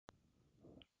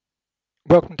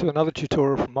Welcome to another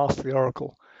tutorial from Master the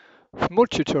Oracle. For more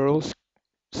tutorials,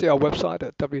 see our website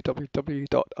at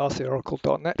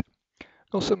www.rcoracle.net.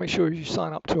 Also, make sure you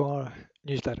sign up to our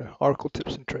newsletter, Oracle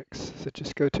Tips and Tricks. So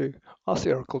just go to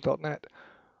rcoracle.net,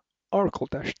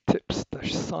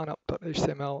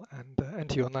 oracle-tips-signup.html, and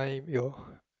enter your name, your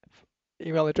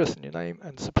email address and your name,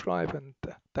 and subscribe, and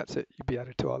that's it. You'll be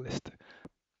added to our list.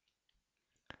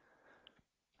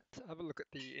 Let's have a look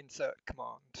at the insert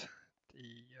command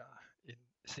in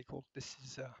SQL. This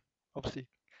is obviously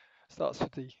starts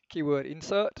with the keyword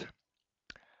insert,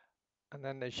 and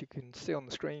then as you can see on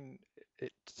the screen,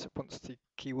 it wants the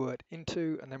keyword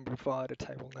into and then provide a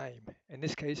table name. In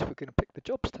this case, we're going to pick the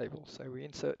jobs table. So we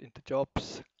insert into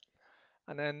jobs,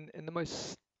 and then in the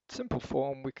most simple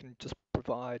form, we can just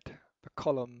provide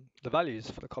the values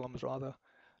for the columns rather.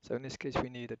 So in this case, we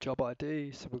need a job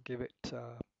ID, so we'll give it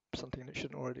something that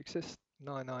shouldn't already exist,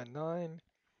 999.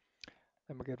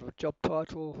 Then we'll give it a job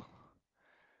title,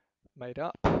 made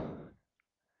up,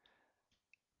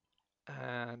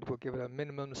 and we'll give it a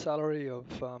minimum salary of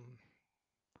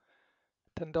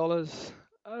 $10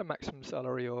 at a maximum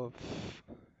salary of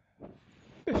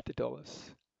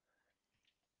 $50.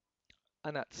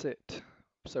 And that's it.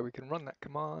 So we can run that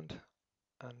command,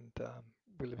 and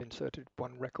we'll have inserted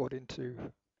one record into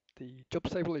the jobs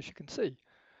table, as you can see.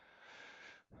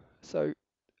 So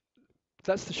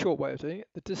that's the short way of doing it.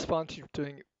 The disadvantage of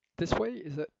doing it this way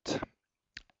is that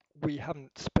we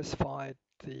haven't specified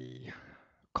the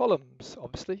columns,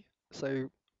 obviously.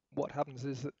 So what happens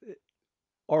is that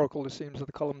Oracle assumes that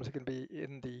the columns are going to be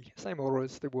in the same order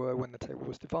as they were when the table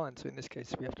was defined. So in this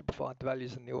case, we have to provide the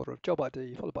values in the order of job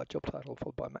ID, followed by job title,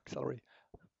 followed by max salary,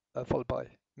 followed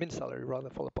by min salary rather,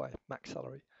 followed by max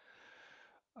salary.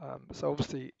 So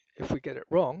obviously, if we get it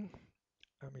wrong,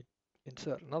 and we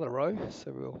insert another row,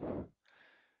 so we'll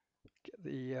get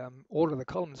the order of the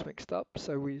columns mixed up.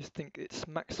 So we think it's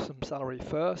maximum salary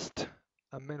first,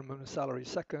 and minimum salary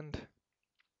second,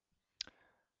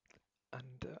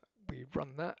 and we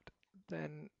run that.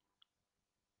 Then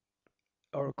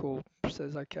Oracle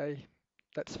says, okay,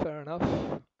 that's fair enough,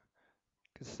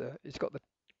 because it's got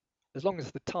as long as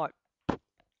the type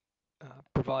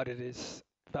provided is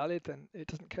valid, then it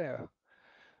doesn't care.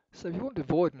 So if you want to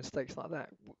avoid mistakes like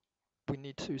that, we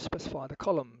need to specify the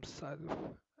columns. So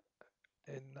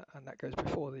and that goes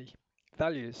before the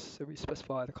values. So we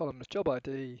specify the columns job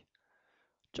ID,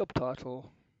 job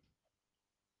title,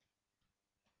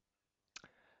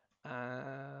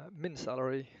 min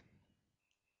salary,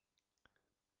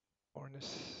 or in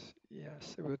this,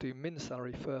 so we'll do min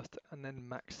salary first and then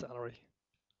max salary.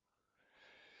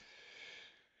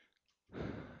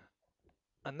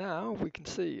 And now we can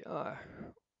see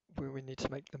where we need to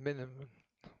make the minimum.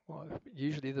 Well,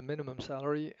 usually the minimum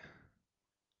salary,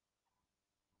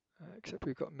 except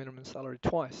we've got minimum salary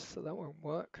twice, so that won't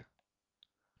work.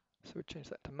 So we change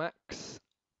that to max,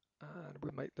 and we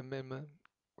make the minimum.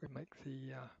 We make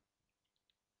the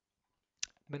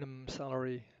minimum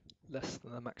salary less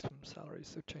than the maximum salary.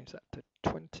 So change that to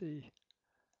 20,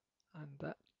 and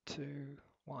that to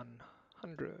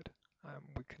 100, and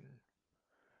we can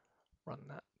run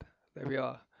that. There we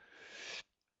are.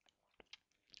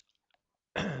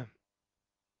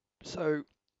 So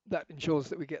that ensures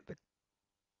that we get the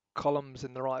columns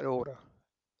in the right order.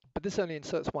 But this only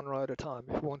inserts one row at a time.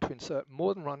 If we want to insert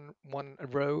more than one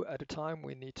row at a time,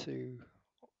 we need to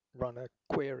run a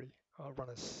query or run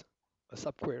a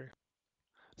subquery.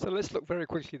 So let's look very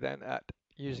quickly then at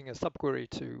using a subquery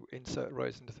to insert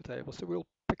rows into the table. So we'll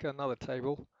pick another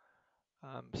table.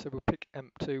 So we'll pick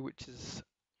emp2, which is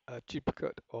a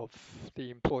duplicate of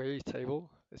the employee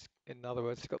table. In other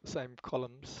words, it's got the same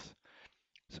columns.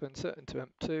 So insert into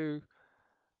emp2,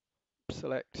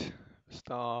 select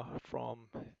star from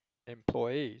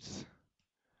employees.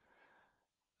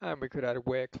 And we could add a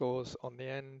where clause on the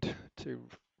end to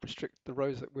restrict the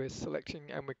rows that we're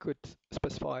selecting, and we could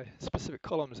specify specific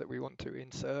columns that we want to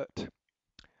insert.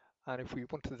 And if we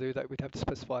want to do that, we'd have to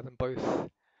specify them both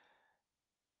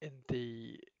in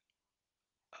the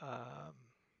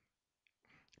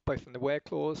where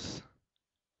clause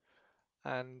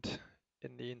and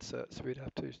in the insert. So we'd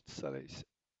have to select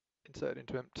insert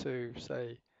into emp2,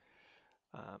 say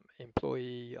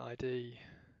employee ID,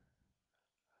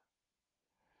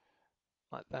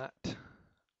 like that,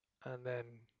 and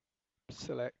then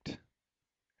select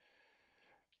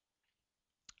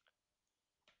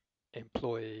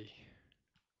employee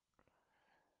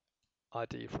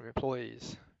ID from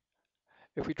employees.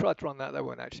 If we tried to run that, that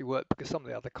won't actually work because some of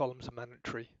the other columns are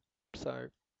mandatory.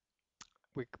 So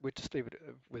we just leave it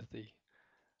with the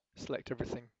select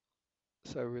everything.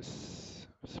 So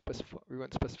we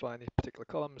won't specify any particular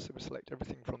columns, so we'll select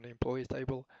everything from the employees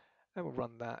table and we'll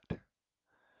run that,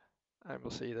 and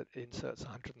we'll see that it inserts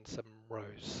 107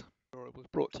 rows. The tutorial was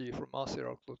brought to you from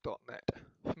rcoracle.net.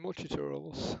 For more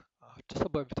tutorials, just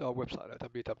hop over to our website at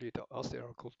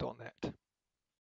www.rcoracle.net.